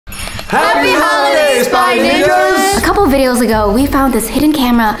Happy holidays, Spy Ninjas! A couple videos ago, we found this hidden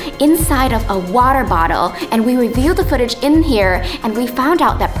camera inside of a water bottle, and we reviewed the footage in here, and we found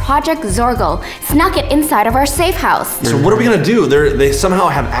out that Project Zorgo snuck it inside of our safe house. So what are we gonna do? They somehow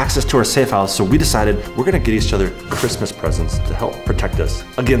have access to our safe house, so we decided we're gonna get each other Christmas presents to help protect us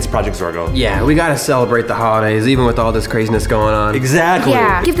against Project Zorgo. Yeah, we gotta celebrate the holidays, even with all this craziness going on. Exactly.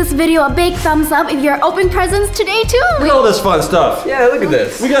 Yeah, give this video a big thumbs up if you're opening presents today too. Look at all this fun stuff. Yeah, look at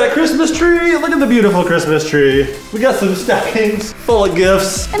this. We got a Christmas tree. Look at the beautiful Christmas tree. We got some stockings full of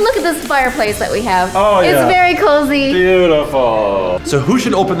gifts. And look at this fireplace that we have. Oh, yeah. It's very cozy. Beautiful. So who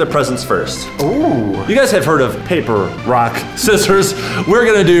should open the presents first? Ooh. You guys have heard of paper, rock, scissors. We're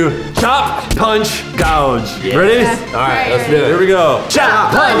gonna do chop, punch, gouge. Yeah. Ready? All right, let's do it. Here we go.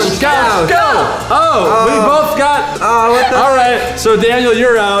 Chop, punch, gouge, go! Oh, we both got. Oh, what the? All right, so Daniel,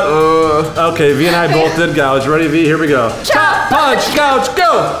 you're out. Okay, V and I both did gouge. Ready, V? Here we go. Chop, punch, gouge,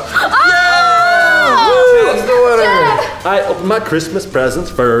 go! That's the winner. I opened my Christmas presents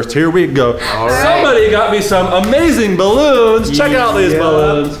first. Here we go. All right. Somebody got me some amazing balloons. Check out these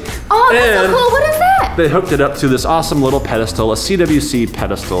balloons. Oh, that's so cool. What is that? They hooked it up to this awesome little pedestal, a CWC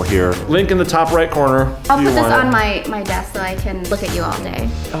pedestal here. Link in the top right corner. I'll put this on my desk so I can look at you all day.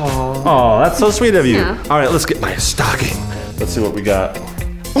 Oh, that's so sweet of you. Yeah. All right, let's get my stocking. Let's see what we got.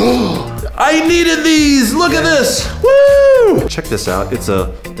 I needed these. Look at this. Woo! Check this out. It's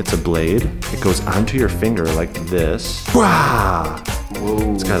a blade. It goes onto your finger like this. Wow.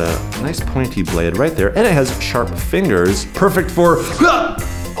 Whoa. It's got a nice pointy blade right there, and it has sharp fingers, perfect for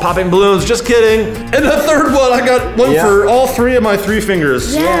popping balloons. Just kidding. And the third one, I got one for all three of my 3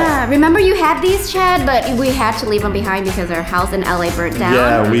 fingers. Yeah. Remember you had these, Chad, but we had to leave them behind because our house in LA burnt down.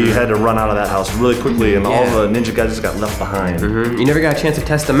 Yeah, we had to run out of that house really quickly, and all the ninja gadgets got left behind. You never got a chance to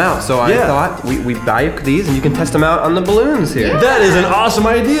test them out, so I thought we buy these and you can test them out on the balloons here. That is an awesome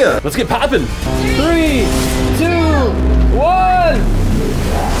idea. Let's get popping. 3, 2, 1.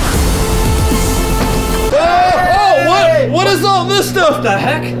 What is all this stuff? What the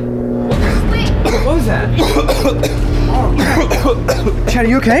heck? Wait. What was that? Chad, are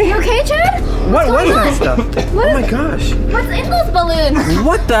you okay? You okay, Chad? What is that stuff? What Oh my gosh. What's in those balloons?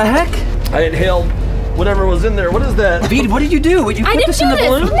 What the heck? I inhaled whatever was in there. What is that? Vee, what did you do? You I put didn't this do in the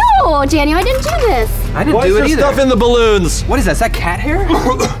balloon? this. No, Daniel, I didn't do this. I didn't Why do is it there either. stuff in the balloons? What is that? Is that cat hair?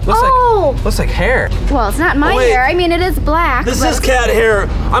 Looks like hair. Well, it's not my hair. I mean, it is black. This is cat hair.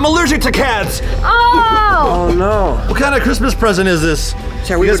 I'm allergic to cats. Oh! Oh no. What kind of Christmas present is this?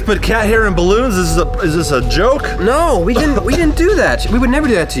 Chad, We just put cat hair in balloons? Is this a joke? No, we didn't do that. We would never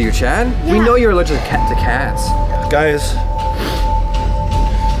do that to you, Chad. We know you're allergic to cats. Guys.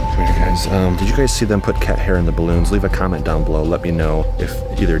 Come here, guys. Did you guys see them put cat hair in the balloons? Leave a comment down below. Let me know if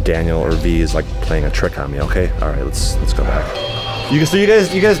either Daniel or V is like playing a trick on me. Okay. All right. Let's go back. So you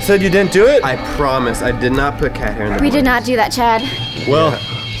guys said you didn't do it? I promise, I did not put cat hair in the We did not do that, Chad. Well,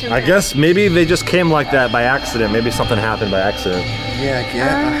 I guess maybe they just came like that by accident. Maybe something happened by accident. Yeah,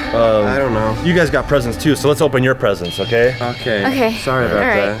 I don't know. You guys got presents too, so let's open your presents, okay? Okay. Sorry about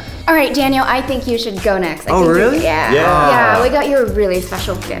that. All right, Daniel, I think you should go next. Oh, really? Yeah. Yeah. Yeah, we got you a really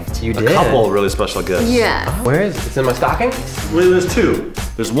special gift. You did? A couple really special gifts. Yes. Where is it? It's in my stocking? Well, there's 2.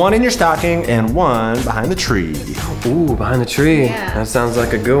 There's one in your stocking and one behind the tree. Ooh, behind the tree. Yeah. That sounds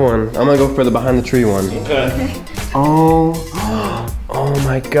like a good one. I'm gonna go for the behind the tree one. Okay. Oh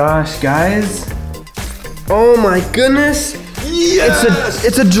my gosh, guys. Oh my goodness. Yes!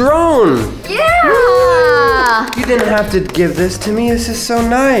 It's a drone. Yeah! You didn't have to give this to me. This is so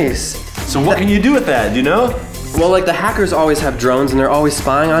nice. So what can you do with that? Do you know? Well, like the hackers always have drones and they're always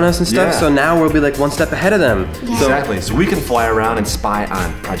spying on us and stuff. Yeah. So now we'll be like one step ahead of them. Exactly. So we can fly around and spy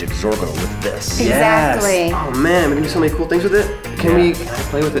on Project Zorgo with this. Exactly. Yes. Oh man, we can do so many cool things with it. Can I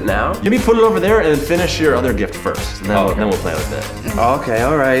play with it now? Let me put it over there and then finish your other gift first. And then, then we'll play with it. Okay,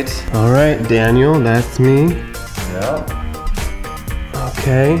 all right. All right, Daniel, that's me. Yeah.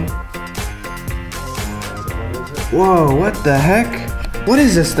 Okay. Whoa, what the heck? What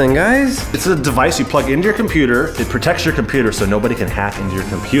is this thing, guys? It's a device you plug into your computer. It protects your computer so nobody can hack into your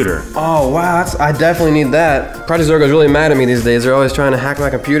computer. Oh, wow, I definitely need that. Project Zorgo's really mad at me these days. They're always trying to hack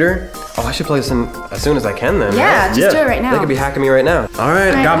my computer. Oh, I should play this in as soon as I can then. Yeah, right? just do it right now. They could be hacking me right now. All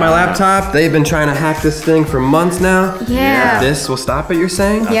right, I got my laptop. They've been trying to hack this thing for months now. Yeah. This will stop it, you're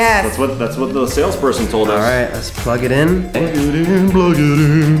saying? Yes. That's what the salesperson told us. All right, let's plug it in. Plug it in, plug it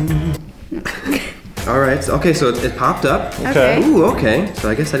in. All right, okay, so it popped up. Okay. Ooh, okay. So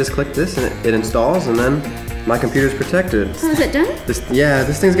I guess I just click this and it installs and then My computer's protected. Oh, is it done? This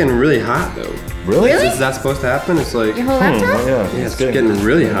thing's getting really hot though. Really? Is that supposed to happen? It's like, Your whole laptop? Yeah, it's getting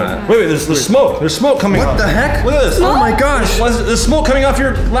really hot. Wait, there's smoke. There's smoke coming What off. the heck? Look at this. Oh my gosh. There's smoke coming off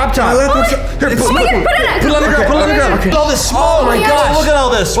your laptop. My laptop's Here, it's put it on the ground. Put it on the ground. Look at all this smoke. Oh my gosh. Look at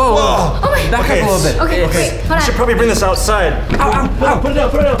all this. Whoa. Oh my Back up a little bit. Okay, wait, hold We on. should probably bring this outside. Put it down.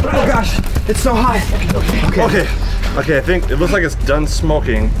 Oh gosh, it's so hot. Okay, I think it looks like it's done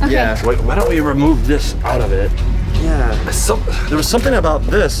smoking. Okay. Yeah. Wait, why don't we remove this out of it? Yeah. There was something about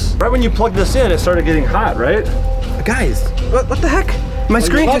this. Right when you plugged this in, it started getting hot, right? Guys, what the heck? My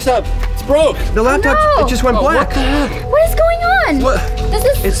screen just up. It's broke. the laptop no. it just went black. What the heck? What is going on? What?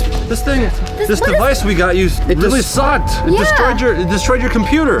 This is. This what device we got used. It really just sucked. It Yeah. destroyed your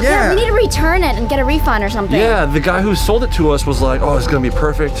computer. Yeah. We need to return it and get a refund or something. Yeah, the guy who sold it to us was like, "Oh, it's gonna be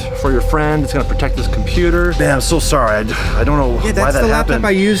perfect for your friend. It's gonna protect this computer." Man, I'm so sorry. I don't know Yeah, why that's that the happened. laptop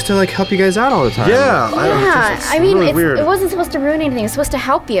I use to like help you guys out all the time. Yeah, Yeah, it's I mean, really weird. it wasn't supposed to ruin anything. It was supposed to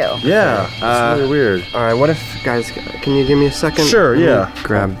help you. Yeah, it's really weird. All right, what if, guys, can you give me a second? Sure, Let me yeah.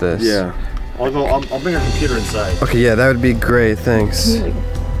 grab this. I'll bring our computer inside. Okay, yeah, that would be great, thanks.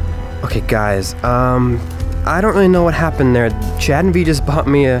 Okay, guys, I don't really know what happened there. Chad and V just bought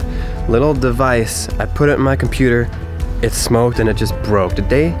me a little device. I put it in my computer, it smoked and it just broke. Did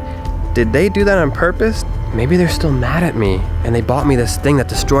they do that on purpose? Maybe they're still mad at me and they bought me this thing that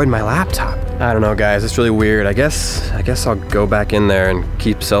destroyed my laptop. I don't know, guys, it's really weird. I guess I'll go back in there and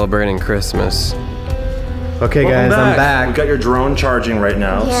keep celebrating Christmas. Okay, guys, I'm We back. got your drone charging right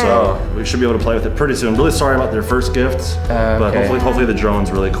now, Yeah. so we should be able to play with it pretty soon. Really sorry about their first gift, but okay. hopefully the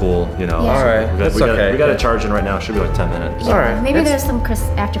drone's really cool. You know. Yeah. All right, that's okay. We got it charging right now. Should be like 10 minutes. All right. Maybe It's- there's some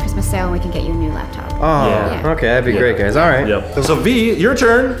after Christmas sale and we can get you a new laptop. Oh, Yeah. okay, that'd be great, guys. All right. Yep. So V, your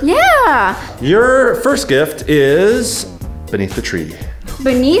turn. Yeah! Your first gift is beneath the tree.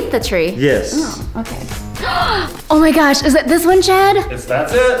 Beneath the tree. Yes. Oh, okay. Oh my gosh, is it this one, Chad?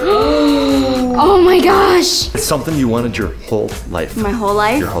 That's it. Oh my gosh! It's something you wanted your whole life. My whole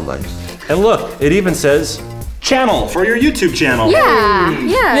life? Your whole life. And look, it even says channel for your YouTube channel. Yeah.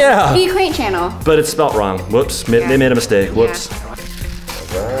 Yeah. The Qwaint channel. But it's spelled wrong. Whoops. They made a mistake. Whoops.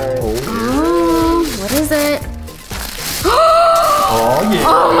 Oh, what is it? Oh yeah.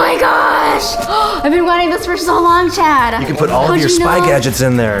 Oh my gosh! I've been wanting this for so long, Chad. You can put all of How'd your you spy know? gadgets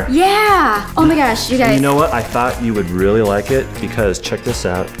in there. Yeah. Oh my gosh, you guys. You know what? I thought you would really like it because check this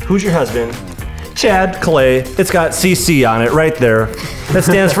out. Who's your husband? Chad Clay. It's got CC on it right there. That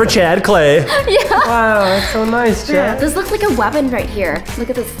stands for Chad Clay. Yeah. Wow, that's so nice, Yeah. Chad. This looks like a weapon right here. Look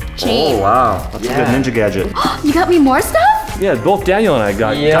at this chain. wow. That's a good ninja gadget. You got me more stuff? Yeah, both Daniel and I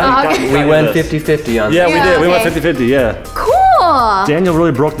got. Yeah. Okay. We went 50-50 on Yeah, that. we did. We went okay. 50-50, yeah. Cool. Daniel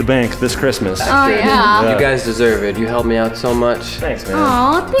really broke the bank this Christmas. Oh yeah. You guys deserve it. You helped me out so much. Thanks, man.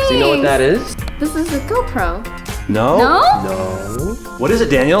 Oh, thanks. Do you know what that is? This is a GoPro. No? No? What is it,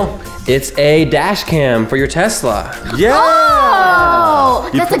 Daniel? It's a dash cam for your Tesla. Yeah! Oh,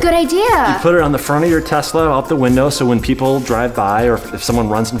 You that's a good idea. Put it on the front of your Tesla out the window so when people drive by or if someone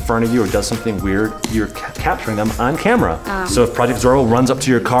runs in front of you or does something weird, you're capturing them on camera. So if Project Zorgo runs up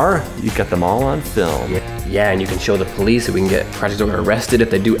to your car, you get them all on film. Yeah, and you can show the police so we can get Project Zorgo arrested if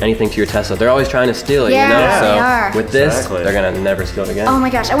they do anything to your Tesla. They're always trying to steal it, Yeah, you know? So they are. with this, Exactly. they're gonna never steal it again. Oh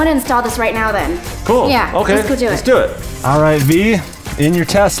my gosh, I want to install this right now then. Cool. Yeah, Okay. let's go do it. Let's do it. All right, V, in your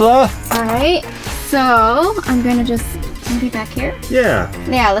Tesla. All right, so I'm gonna just maybe back here. Yeah.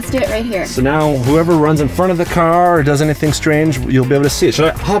 Yeah, let's do it right here. So now whoever runs in front of the car or does anything strange, you'll be able to see it.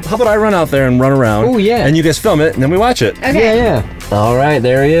 How about I run out there and run around? Oh, yeah. And you guys film it and then we watch it. Okay. Yeah. All right,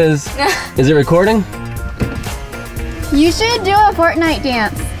 there he is. Is it recording? You should do a Fortnite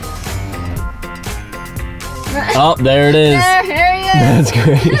dance. Oh, there it is. There he is. That's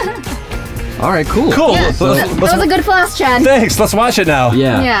great. All right, cool. Cool. Yeah. That was a good flash, Chad. Thanks. Let's watch it now.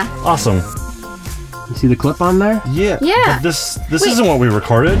 Yeah. Yeah. Awesome. You see the clip on there? Yeah. Yeah. But this Wait. isn't what we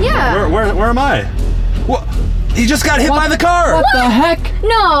recorded. Yeah. Where am I? What? He just got hit by the car. What the heck?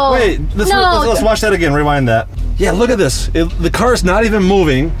 No. Wait. Let's watch that again. Rewind that. Yeah. Look at this. The car's not even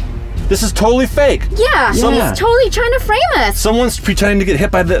moving. This is totally fake. Yeah. Yeah. He's totally trying to frame us. Someone's pretending to get hit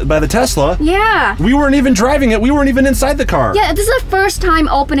by the Tesla. Yeah. We weren't even driving it. We weren't even inside the car. Yeah, this is the first time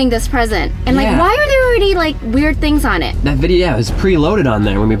opening this present. And like, Yeah. why are there already like weird things on it? That video, yeah, it was preloaded on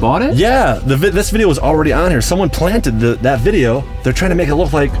there when we bought it. Yeah, this video was already on here. Someone planted that video. They're trying to make it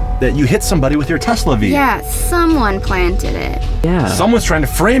look like that you hit somebody with your Tesla V. Yeah, someone planted it. Yeah. Someone's trying to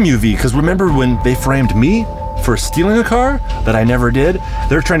frame you, V, because remember when they framed me for stealing a car that I never did.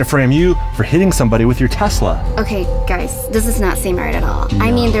 They're trying to frame you for hitting somebody with your Tesla. Okay, guys, this does not seem right at all.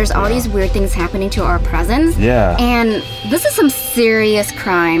 I mean, there's all these weird things happening to our presents. Yeah. And this is some serious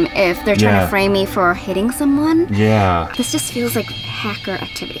crime if they're trying to frame me for hitting someone. Yeah. This just feels like hacker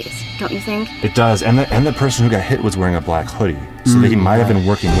activities, don't you think? It does, and the person who got hit was wearing a black hoodie, so that he might have been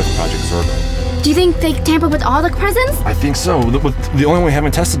working with Project Zorgo. Do you think they tampered with all the presents? I think so. The only one we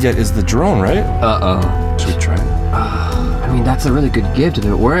haven't tested yet is the drone, right? Uh-oh. Should we try it? I mean, that's a really good gift if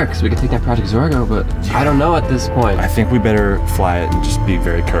it works. We could take that Project Zorgo, but I don't know at this point. I think we better fly it and just be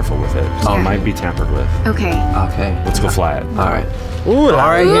very careful with it. It might be tampered with. Okay. Okay. Let's go fly it. All right. Ooh, all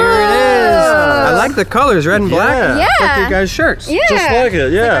right, here it is. I like the colors, red and black. Yeah. It's like your guys' shirts. Yeah. Just like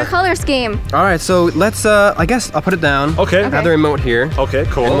it, yeah. It's like our color scheme. All right, so let's, I guess I'll put it down. Okay. I have the remote here. Okay,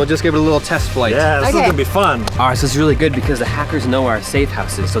 cool. And we'll just give it a little test flight. Yeah, this is gonna be fun. All right, so this is really good because the hackers know our safe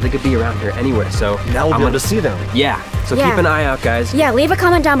houses, so they could be around here anywhere. So Now we'll be able to see them. Yeah, so keep an eye out, guys. Yeah, leave a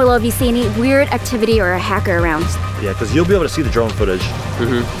comment down below if you see any weird activity or a hacker around. Yeah, because you'll be able to see the drone footage.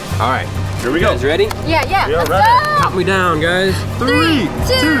 All right. Here we You go. guys ready? Yeah, let's ready. go! Count me down, guys. 3,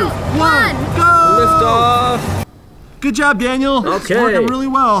 2, 1, go! Lift off. Good job, Daniel. Okay. It's working really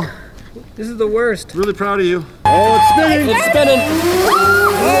well. This is the worst. Really proud of you. Oh, it's spinning. It's spinning.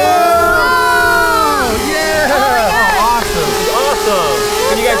 Oh, yeah! Awesome.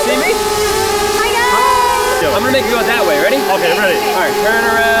 Can you guys see me? Hi guys! I'm gonna make you go that way. Ready? Okay, ready. All right, turn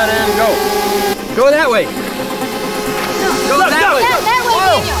around and go. Go that way. Go that way. That way,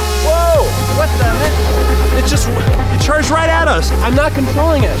 Daniel! Whoa! What the heck? It charged right at us. I'm not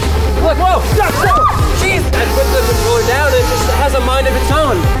controlling it. Look, whoa, stop. Jeez! I put the controller down and it just has a mind of its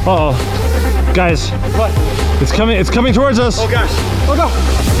own. Uh-oh. Guys. What? It's coming towards us. Oh gosh. Oh, go.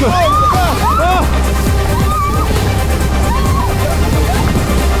 Go. Oh.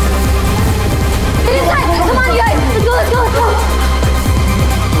 Get inside! Come on, you guys! Let's go!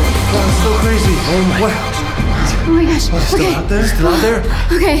 That's so crazy. Oh my. Oh my gosh. Still out there? Still out there?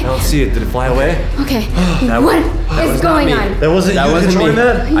 Okay. I don't see it. Did it fly away? Okay. What is going on? That wasn't you controlling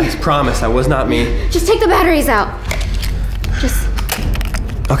that? I promise, that was not me. Just take the batteries out. Just.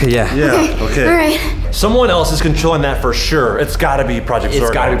 Okay, yeah. Yeah. Okay. All right. Someone else is controlling that for sure. It's got to be Project Zorgo.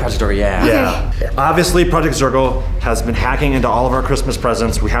 It's gotta be Project Zorgo, yeah. Yeah. Obviously, Project Zorgo has been hacking into all of our Christmas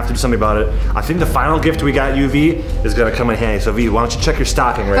presents. We have to do something about it. I think the final gift we got you, V, is gonna come in handy. So V, why don't you check your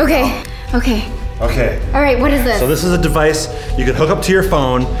stocking right now? Okay. Okay. All right, what is this? So this is a device you can hook up to your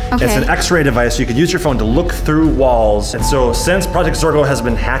phone. Okay. It's an X-ray device. You could use your phone to look through walls. And so since Project Zorgo has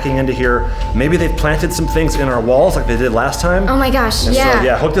been hacking into here, maybe they've planted some things in our walls like they did last time. Oh my gosh, And yeah. So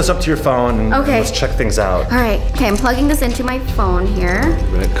yeah, hook this up to your phone and let's check things out. All right, okay, I'm plugging this into my phone here.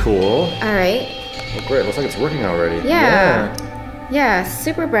 Cool. All right. Oh great, looks like it's working already. Yeah,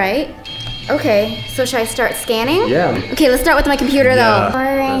 super bright. Okay, so should I start scanning? Yeah. Okay, let's start with my computer though. That's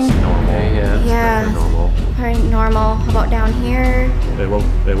Firing. normal. Yeah. Normal. Firing normal. How about down here? Wait,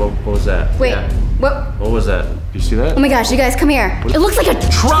 what was that? Wait, what? What was that? You see that? Oh my gosh, you guys, come here. It looks like a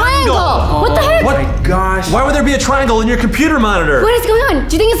triangle. What the heck? What? Oh my gosh. Why would there be a triangle in your computer monitor? What is going on?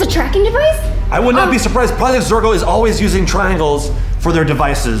 Do you think it's a tracking device? I would not be surprised. Project Zorgo is always using triangles for their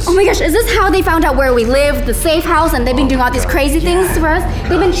devices. Oh my gosh, is this how they found out where we live, the safe house, and they've been doing all these crazy things for us?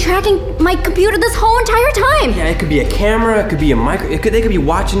 They've been tracking my computer this whole entire time. Yeah, it could be a camera, it could be a they could be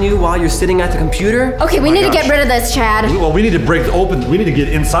watching you while you're sitting at the computer. Okay, we need to get rid of this, Chad. Well, we need to break open. We need to get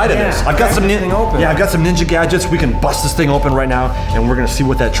inside of this. I've got some I've got some ninja gadgets. We can bust this thing open right now, and we're gonna see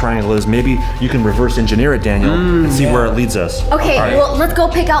what that triangle is. Maybe you can reverse engineer it, Daniel, and see where it leads us. Okay, well, let's go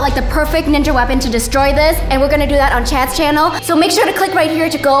pick out like the perfect ninja weapon to destroy this, and we're gonna do that on Chad's channel. So make sure to click right here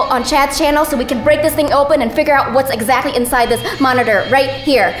to go on Chad's channel so we can break this thing open and figure out what's exactly inside this monitor right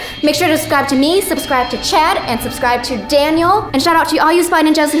here. Make sure to subscribe to me, subscribe to Chad, and subscribe to Daniel. And shout out to all you spy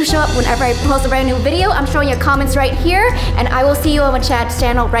ninjas who show up whenever I post a brand new video. I'm showing your comments right here, and I will see you on Chad's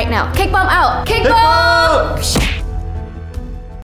channel right now. Cake bomb out. Cake bomb!